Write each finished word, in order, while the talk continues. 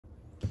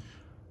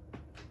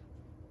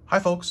Hi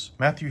folks,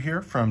 Matthew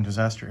here from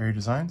Disaster Area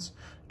Designs,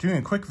 doing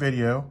a quick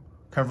video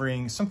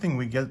covering something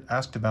we get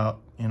asked about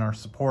in our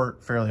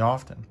support fairly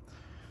often.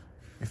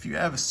 If you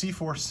have a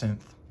C4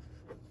 synth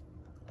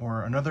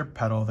or another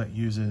pedal that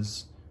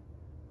uses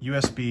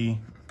USB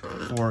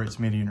for its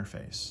MIDI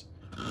interface,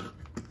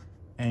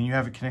 and you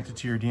have it connected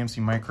to your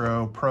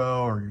DMC-micro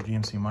Pro or your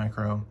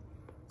DMC-micro,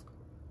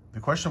 the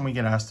question we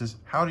get asked is,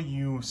 how do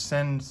you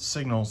send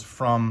signals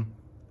from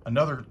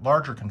another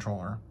larger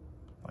controller,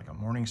 like a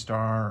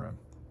Morningstar, a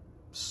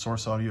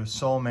Source Audio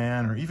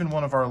Soulman, or even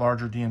one of our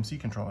larger DMC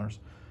controllers,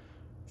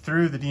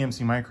 through the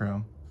DMC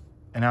micro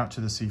and out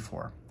to the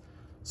C4.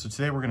 So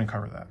today we're going to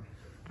cover that.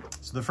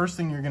 So the first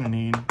thing you're going to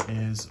need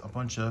is a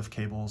bunch of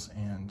cables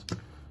and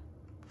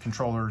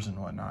controllers and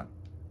whatnot.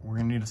 We're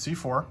going to need a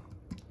C4.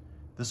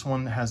 This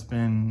one has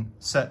been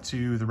set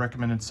to the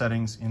recommended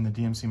settings in the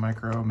DMC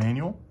micro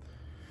manual.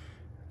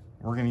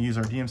 We're going to use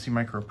our DMC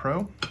micro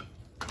Pro.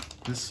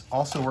 This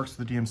also works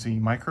with the DMC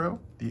micro,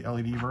 the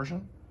LED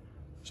version.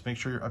 Just make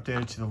sure you're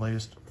updated to the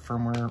latest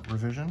firmware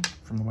revision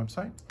from the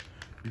website.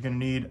 You're going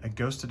to need a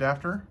ghost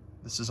adapter.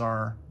 This is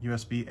our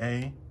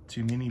USB-A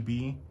to Mini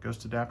B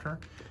ghost adapter,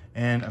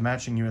 and a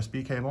matching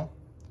USB cable.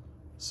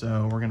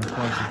 So we're going to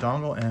plug the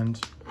dongle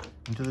end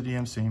into the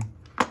DMC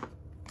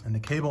and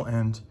the cable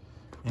end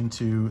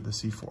into the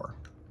C4.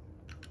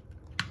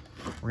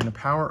 We're going to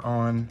power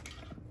on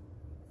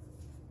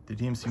the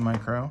DMC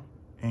micro,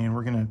 and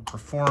we're going to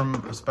perform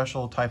a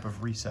special type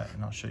of reset,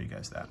 and I'll show you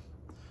guys that.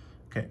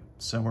 Okay,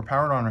 so we're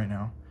powered on right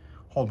now.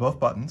 Hold both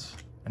buttons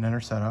and enter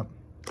setup.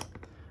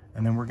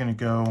 And then we're gonna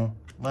go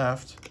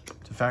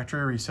left to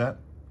factory reset.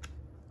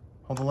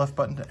 Hold the left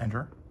button to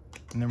enter.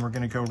 And then we're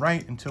gonna go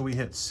right until we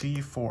hit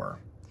C4.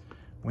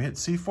 When we hit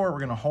C4, we're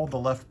gonna hold the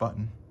left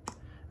button,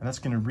 and that's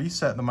gonna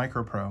reset the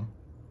Micro Pro.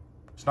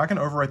 It's not gonna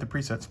overwrite the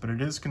presets, but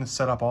it is gonna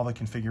set up all the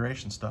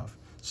configuration stuff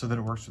so that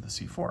it works with the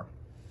C4.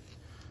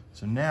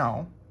 So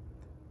now,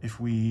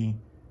 if we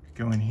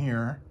go in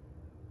here,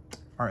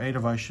 our A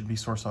device should be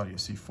Source Audio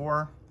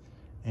C4,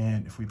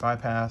 and if we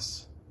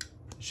bypass,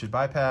 it should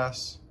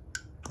bypass.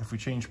 If we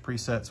change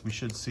presets, we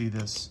should see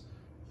this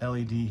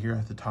LED here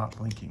at the top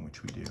blinking,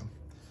 which we do.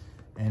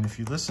 And if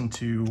you listen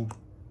to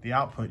the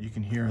output, you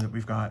can hear that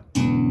we've got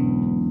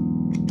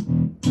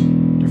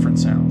different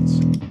sounds.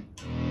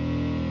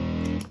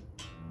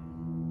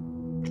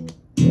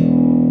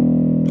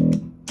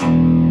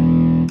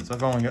 So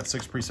I've only got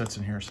 6 presets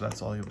in here, so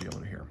that's all you'll be able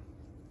to hear.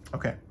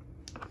 Okay,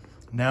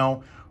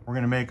 now we're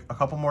going to make a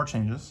couple more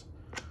changes.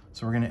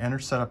 So we're going to enter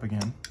setup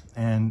again.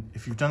 And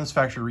if you've done this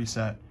factory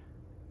reset,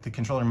 the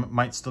controller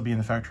might still be in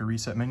the factory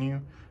reset menu.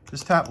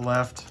 Just tap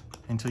left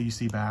until you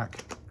see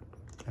back,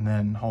 and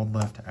then hold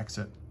left to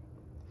exit.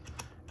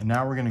 And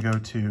now we're going to go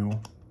to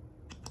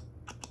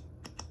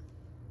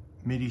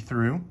MIDI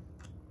Thru,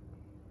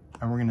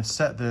 and we're going to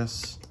set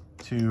this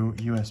to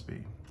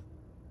USB.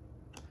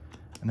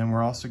 And then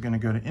we're also going to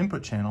go to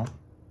Input Channel,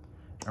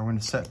 and we're going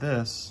to set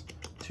this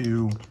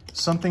to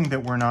something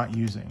that we're not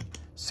using.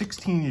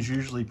 16 is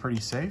usually pretty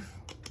safe,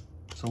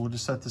 so we'll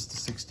just set this to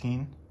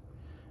 16,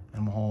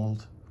 and we'll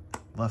hold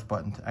left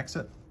button to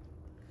exit,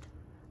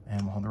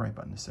 and we'll hold the right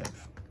button to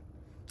save.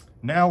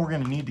 Now we're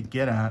going to need to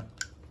get at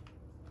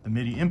the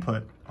MIDI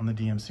input on the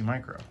DMC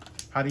micro.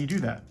 How do you do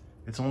that?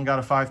 It's only got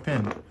a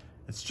 5-pin.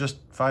 It's just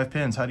 5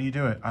 pins. How do you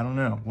do it? I don't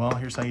know. Well,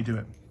 here's how you do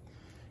it.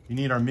 You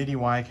need our MIDI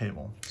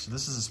Y-cable. So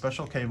this is a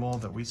special cable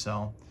that we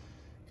sell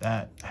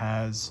that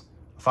has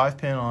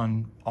 5-pin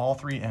on all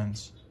 3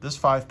 ends. This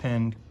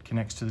 5-pin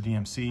connects to the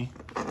DMC.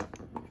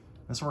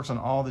 This works on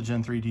all the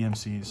Gen 3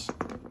 DMCs,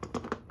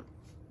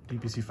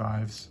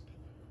 DPC5s,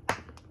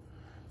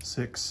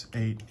 6,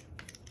 8,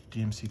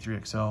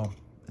 DMC3XL,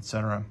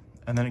 etc.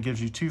 And then it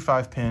gives you 2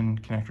 5-pin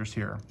connectors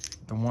here.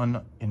 The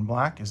one in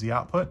black is the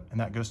output, and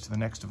that goes to the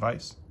next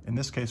device. In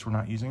this case, we're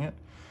not using it.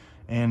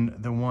 And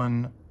the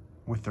one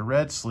with the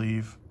red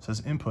sleeve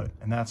says input,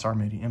 and that's our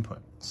MIDI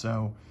input.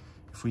 So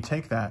if we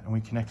take that and we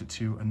connect it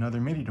to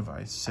another MIDI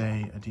device,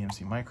 say a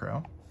DMC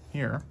micro,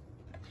 here,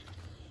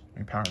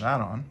 we power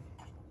that on.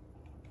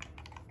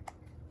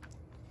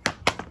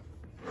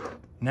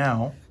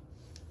 Now,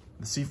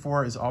 the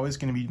C4 is always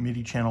going to be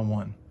MIDI channel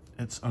 1.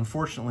 It's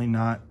unfortunately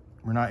not,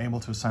 we're not able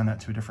to assign that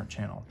to a different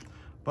channel.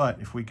 But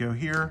if we go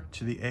here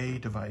to the A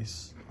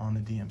device on the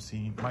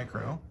DMC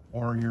micro,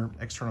 or your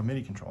external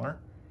MIDI controller,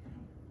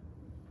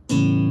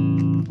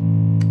 and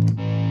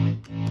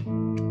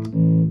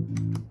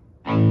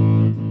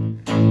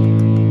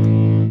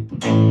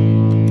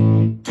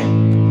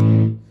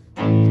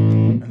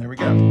there we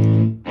go.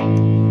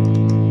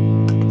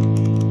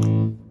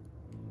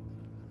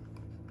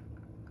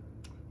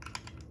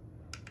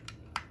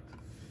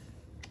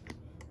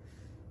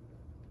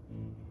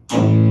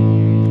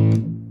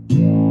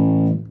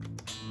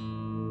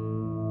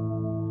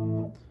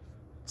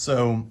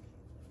 So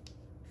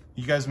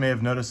you guys may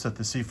have noticed that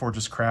the C4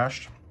 just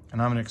crashed,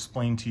 and I'm going to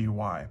explain to you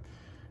why.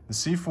 The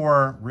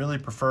C4 really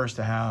prefers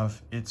to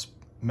have its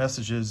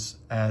messages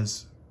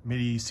as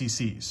MIDI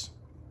CCs,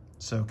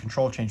 so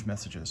control change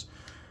messages.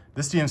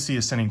 This DMC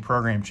is sending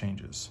program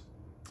changes.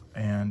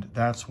 and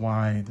that's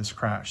why this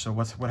crashed. So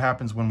what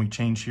happens when we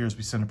change here is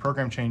we send a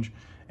program change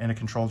and a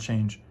control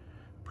change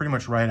pretty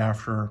much right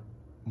after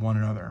one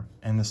another,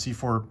 and the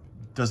C4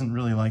 doesn't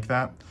really like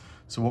that.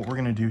 So what we're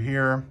going to do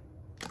here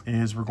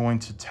is we're going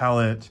to tell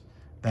it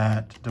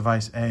that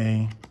device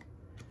A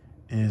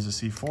is a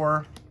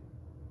C4.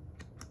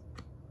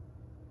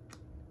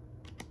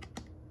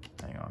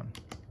 Hang on.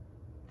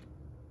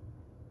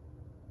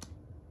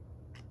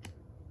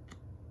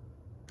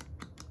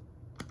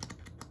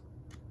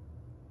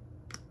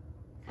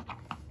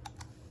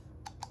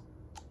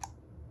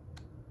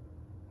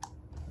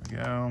 There we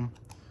go.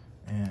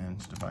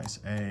 And device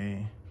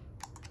A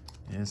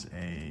is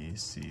a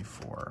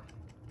C4.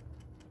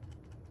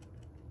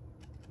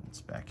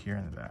 It's back here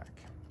in the back.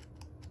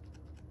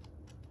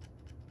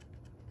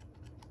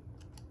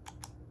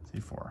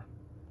 C4. There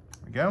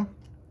we go.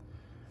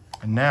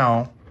 And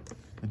now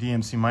the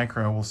DMC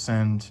micro will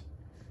send,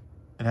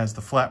 it has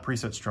the flat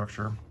preset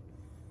structure,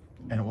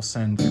 and it will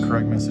send the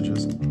correct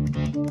messages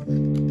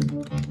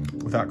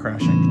without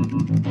crashing.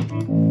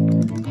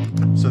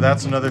 So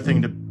that's another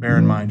thing to bear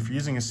in mind. If you're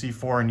using a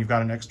C4 and you've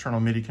got an external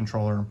MIDI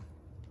controller,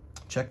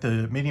 check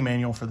the MIDI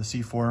manual for the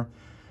C4.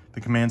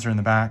 The commands are in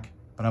the back,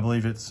 but I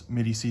believe it's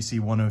MIDI CC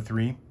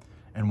 103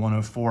 and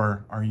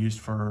 104 are used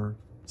for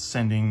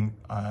sending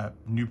a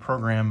new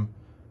program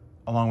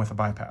along with a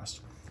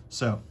bypass.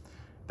 So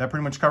that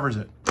pretty much covers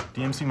it.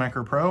 DMC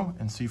Micro:PRO Pro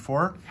and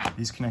C4,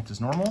 these connect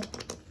as normal.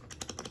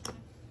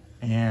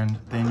 And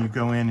then you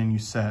go in and you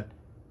set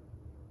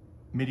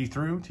MIDI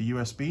through to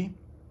USB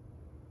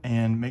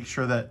and make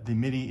sure that the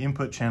MIDI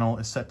input channel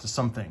is set to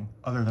something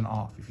other than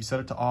off. If you set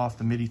it to off,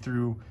 the MIDI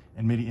through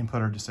and MIDI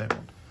input are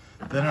disabled.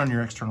 Then on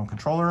your external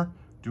controller,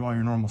 do all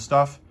your normal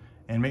stuff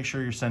and make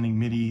sure you're sending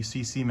MIDI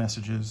CC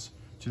messages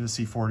to the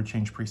C4 to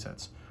change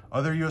presets.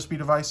 Other USB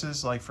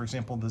devices, like for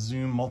example, the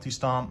Zoom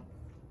Multi-Stomp,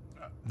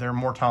 they're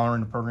more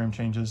tolerant of program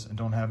changes and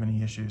don't have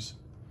any issues.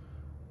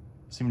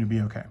 Seem to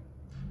be okay.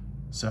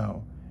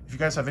 So if you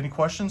guys have any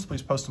questions,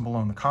 please post them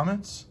below in the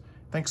comments.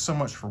 Thanks so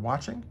much for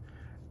watching.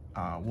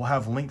 We'll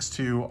have links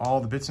to all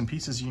the bits and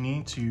pieces you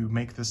need to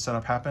make this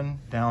setup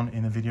happen down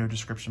in the video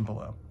description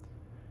below.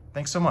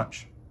 Thanks so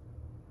much.